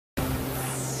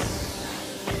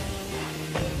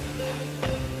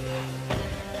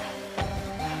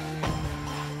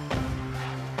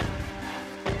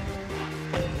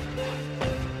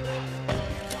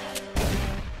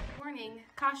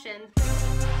caution.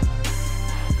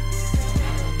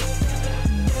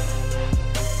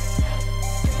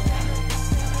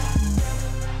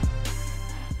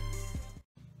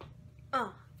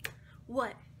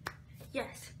 What?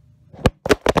 Yes.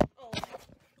 Oh.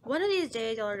 One of these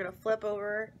days y'all are gonna flip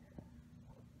over,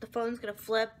 the phone's gonna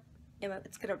flip, and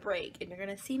it's gonna break, and you're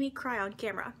gonna see me cry on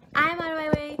camera. I'm on my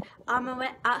way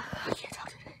I can't talk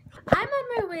today. I'm on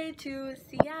my way to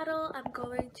Seattle. I'm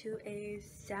going to a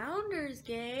Sounders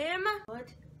game.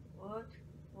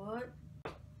 What?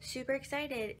 Super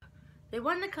excited. They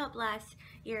won the cup last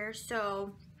year,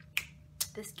 so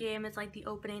this game is like the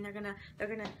opening.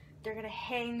 They're gonna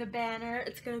hang the banner.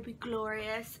 It's gonna be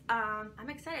glorious. I'm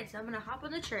excited, so I'm gonna hop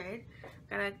on the train.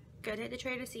 Gonna take the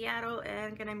train to Seattle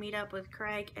and gonna meet up with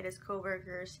Craig and his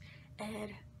co-workers,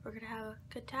 and we're gonna have a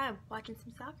good time watching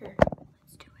some soccer.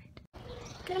 Let's do it.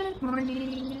 Good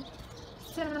morning.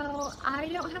 So I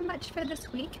don't have much for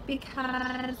this week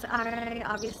because I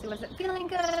obviously wasn't feeling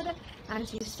good,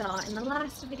 as you saw in the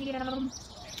last video.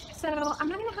 So I'm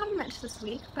not gonna have much this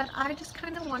week, but I just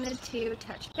kind of wanted to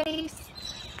touch base.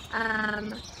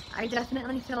 I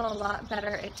definitely feel a lot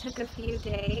better. It took a few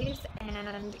days,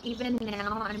 and even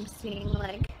now I'm seeing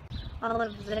like all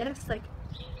of this, like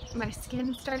my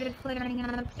skin started flaring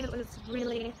up. It was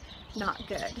really not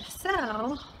good.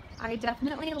 So I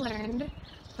definitely learned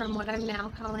from what I'm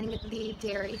now calling the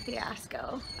dairy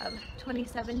fiasco of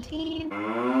 2017.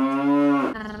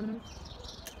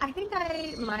 I think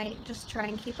I might just try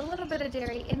and keep a little bit of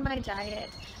dairy in my diet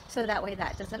so that way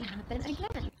that doesn't happen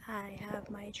again. I have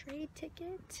my train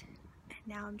ticket, and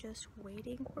now I'm just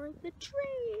waiting for the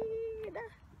train.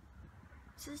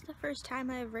 This is the first time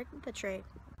I've ridden the train.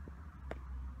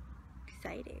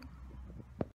 Exciting.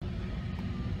 I'm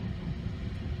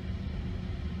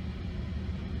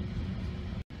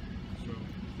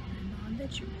on the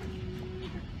train.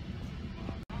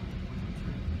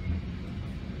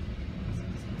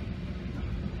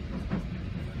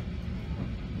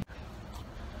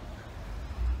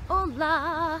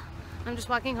 Hola! I'm just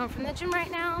walking home from the gym right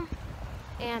now,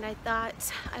 and I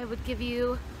thought I would give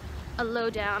you a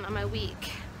lowdown on my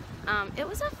week. It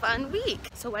was a fun week.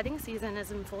 So wedding season is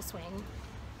in full swing,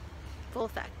 full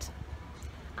effect.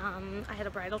 I had a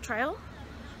bridal trial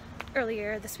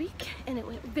earlier this week, and it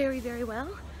went very, very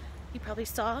well. You probably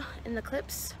saw in the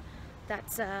clips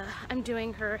that I'm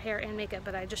doing her hair and makeup,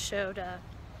 but I just showed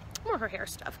more her hair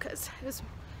stuff because it was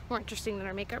more interesting than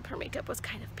her makeup. Her makeup was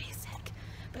kind of basic.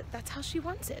 But that's how she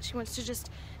wants it. She wants to just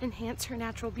enhance her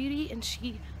natural beauty, and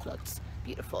she looks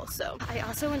beautiful. So I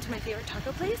also went to my favorite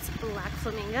taco place, Black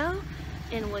Flamingo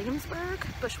in Williamsburg,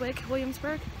 Bushwick,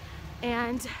 Williamsburg.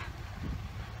 And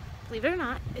believe it or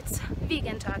not, it's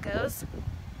vegan tacos.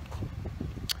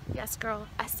 Yes, girl,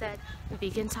 I said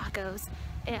vegan tacos.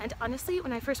 And honestly,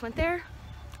 when I first went there,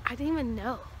 I didn't even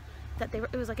know that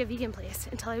it was like a vegan place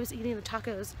until I was eating the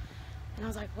tacos. And I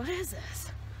was like, what is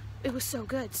this? It was so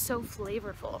good, so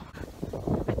flavorful.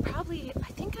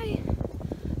 I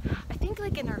think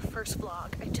like in our first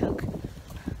vlog, I took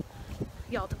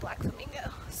y'all to Black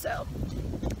Flamingo. So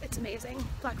it's amazing.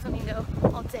 Black Flamingo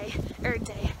all day, every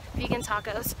day. Vegan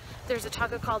tacos. There's a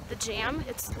taco called The Jam.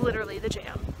 It's literally The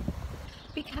Jam.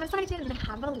 Because I didn't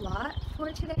have a lot for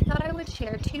today, I thought I would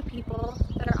share two people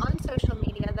that are on social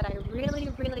media that I really,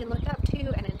 really look up to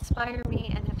and inspire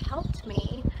me and have helped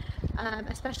me,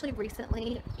 especially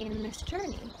recently in this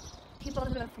journey. People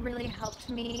who have really helped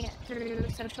me through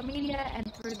social media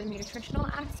and through the nutritional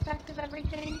aspect of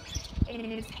everything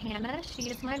is Hannah. She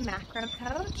is my macro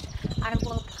coach. I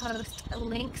will post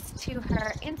links to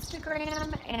her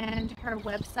Instagram and her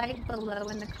website below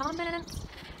in the comments.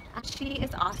 She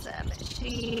is awesome.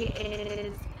 She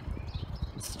is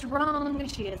strong,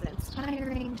 she is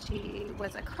inspiring, she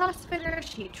was a CrossFitter,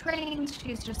 she trains,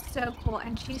 she's just so cool,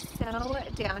 and she's so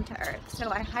down to earth.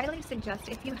 So I highly suggest,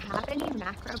 if you have any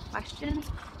macro questions,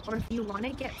 or if you want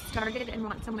to get started and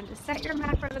want someone to set your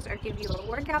macros or give you a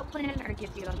workout plan or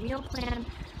give you a meal plan,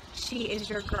 she is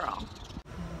your girl.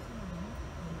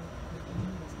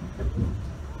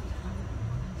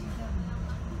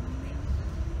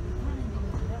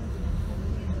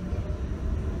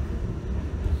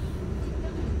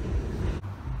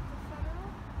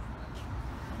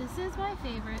 This is my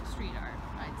favorite street art,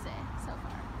 I'd say, so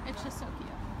far. It's just so cute.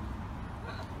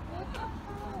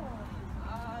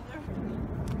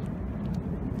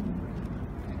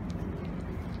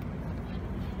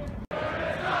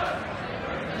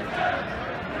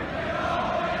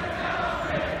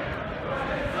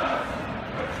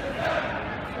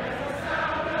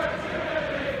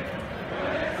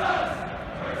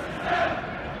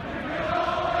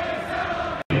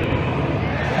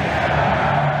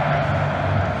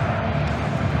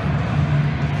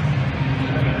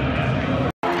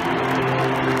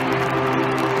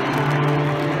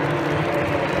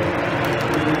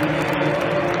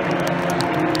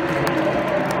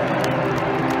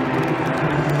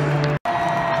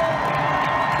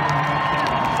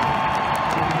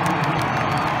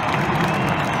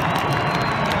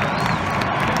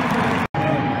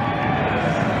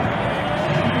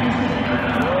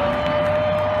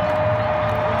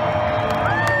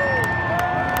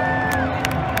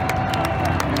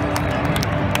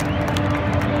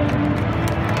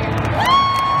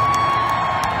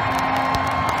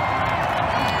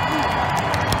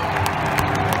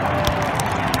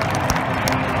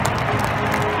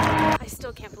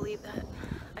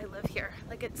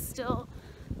 like it still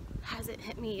hasn't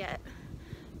hit me yet.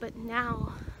 But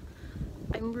now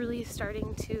I'm really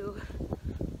starting to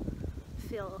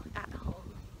feel at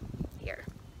home here.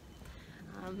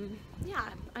 Yeah,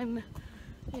 I'm,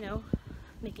 you know,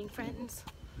 making friends,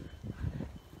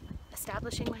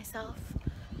 establishing myself,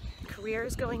 career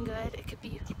is going good. It could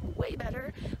be way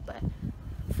better, but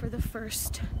for the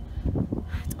first,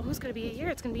 it's almost going to be a year.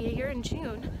 It's going to be a year in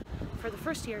June. For the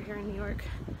first year here in New York,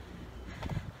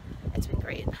 it's been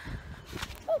great.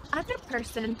 Other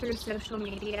person through social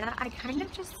media I kind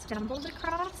of just stumbled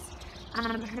across.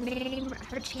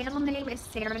 Her channel name is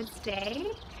Sarah's Day.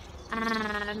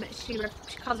 She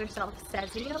calls herself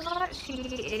Sezzy a lot. She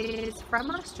is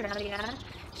from Australia.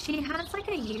 She has like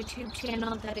a YouTube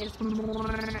channel that is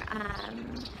more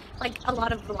like a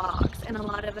lot of vlogs and a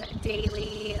lot of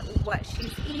daily what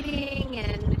she's eating,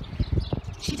 and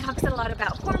she talks a lot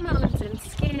about hormones and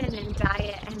skin and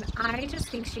diet, and I just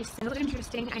think she's so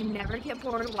interesting. I never get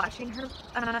bored watching her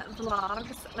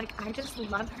vlogs. Like, I just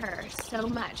love her so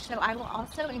much. So I will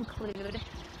also include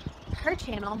her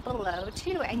channel below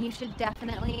too, and you should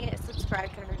definitely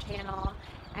subscribe to her channel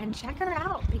and check her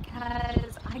out,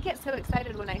 because I get so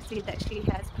excited when I see that she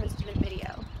has posted a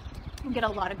video and get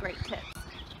a lot of great tips.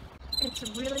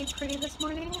 It's really pretty this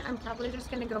morning. I'm probably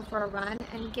just going to go for a run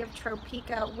and give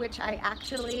Tropica, which I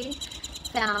actually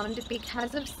found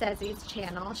because of Sezzy's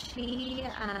channel. She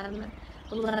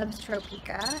loves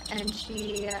Tropica, and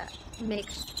she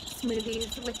makes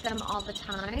smoothies with them all the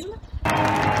time.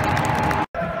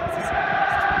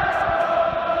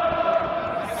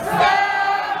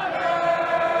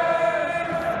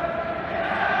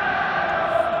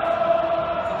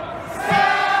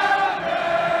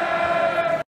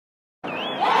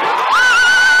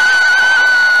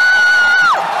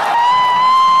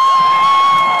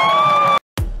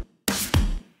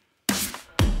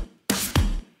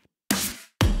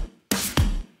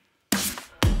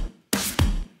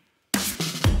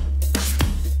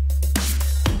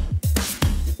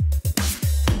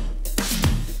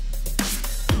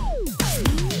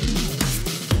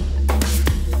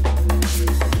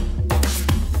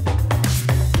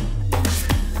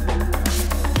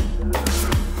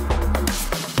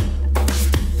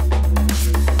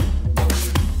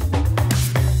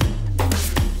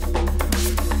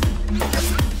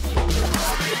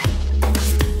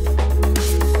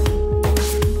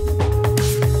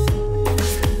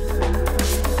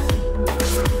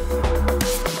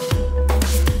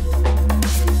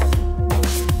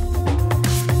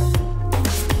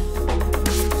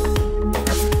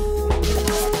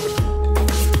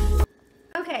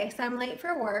 I'm late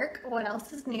for work. What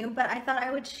else is new? But I thought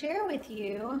I would share with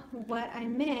you what I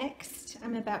mixed.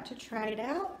 I'm about to try it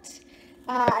out.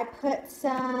 I put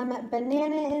some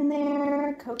banana in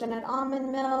there, coconut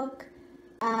almond milk.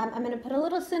 I'm going to put a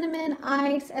little cinnamon,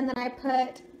 ice, and then I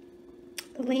put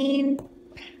lean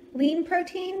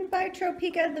protein by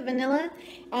Tropica, the vanilla,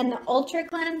 and the Ultra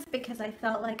Cleanse, because I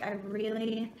felt like I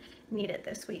really need it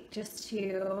this week just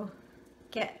to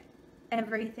get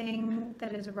everything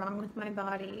that is wrong with my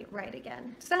body right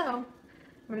again. So I'm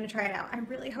gonna try it out. I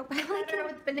really hope I like it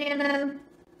with banana.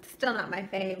 Still not my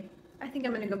fave. I think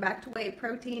I'm gonna go back to whey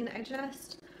protein. I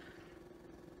just,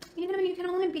 you know, you can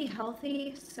only be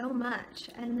healthy so much,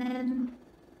 and then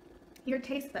your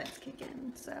taste buds kick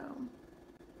in. So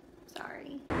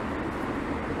sorry.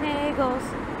 Bagels,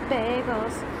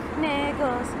 bagels,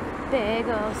 bagels,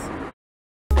 bagels.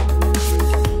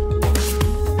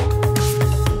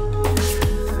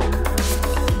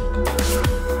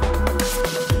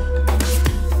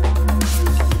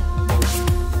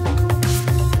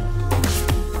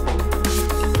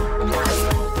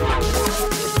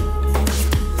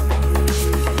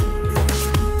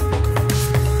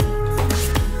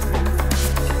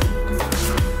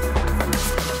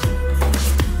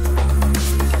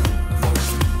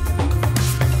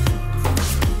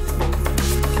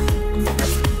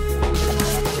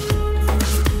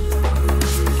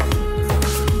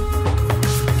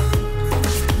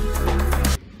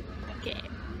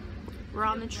 We're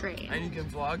on the train. And you can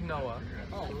vlog Noah.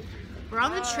 We're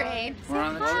on the train. We're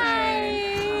on the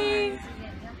train.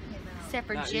 Except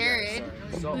for Jared,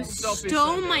 who Selfie stole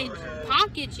Sunday. my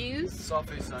pocket juice.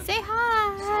 Selfie Sunday. Say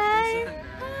hi.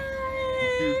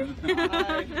 Selfie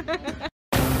Sunday. Hi.